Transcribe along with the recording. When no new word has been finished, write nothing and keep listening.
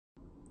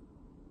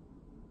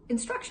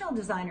Instructional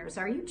designers,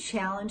 are you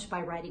challenged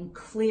by writing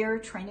clear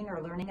training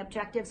or learning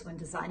objectives when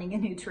designing a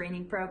new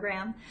training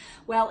program?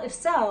 Well, if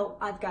so,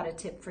 I've got a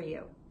tip for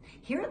you.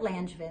 Here at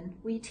Langevin,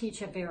 we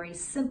teach a very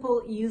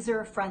simple,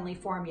 user-friendly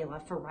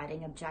formula for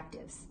writing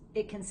objectives.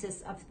 It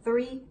consists of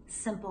 3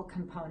 simple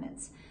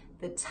components: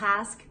 the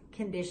task,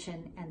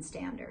 condition, and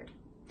standard.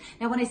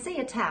 Now, when I say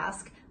a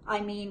task, I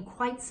mean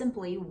quite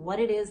simply what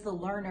it is the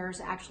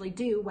learners actually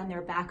do when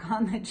they're back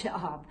on the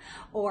job,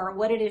 or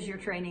what it is you're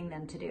training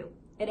them to do.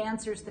 It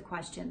answers the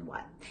question,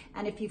 what?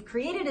 And if you've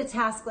created a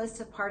task list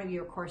as part of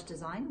your course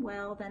design,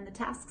 well, then the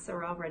tasks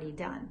are already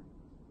done.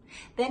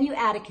 Then you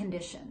add a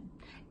condition.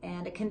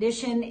 And a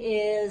condition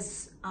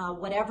is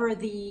whatever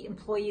the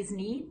employees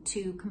need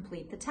to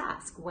complete the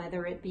task,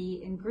 whether it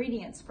be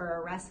ingredients for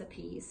a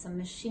recipe, some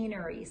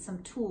machinery, some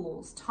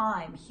tools,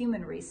 time,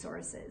 human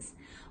resources,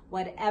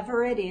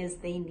 whatever it is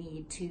they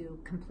need to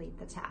complete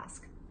the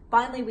task.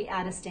 Finally, we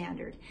add a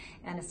standard,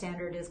 and a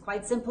standard is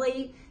quite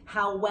simply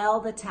how well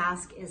the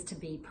task is to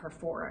be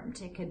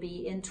performed. It could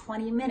be in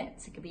 20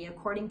 minutes. It could be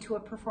according to a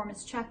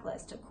performance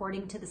checklist,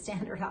 according to the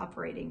standard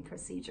operating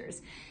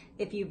procedures.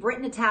 If you've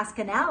written a task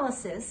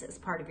analysis as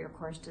part of your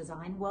course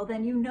design, well,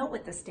 then you know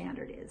what the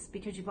standard is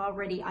because you've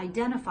already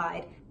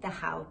identified the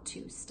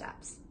how-to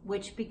steps,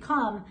 which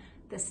become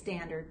the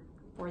standard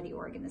for the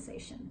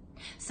organization.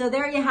 So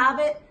there you have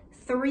it.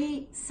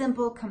 3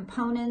 simple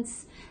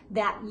components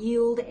that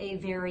yield a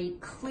very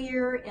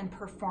clear and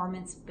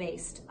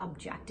performance-based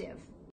objective.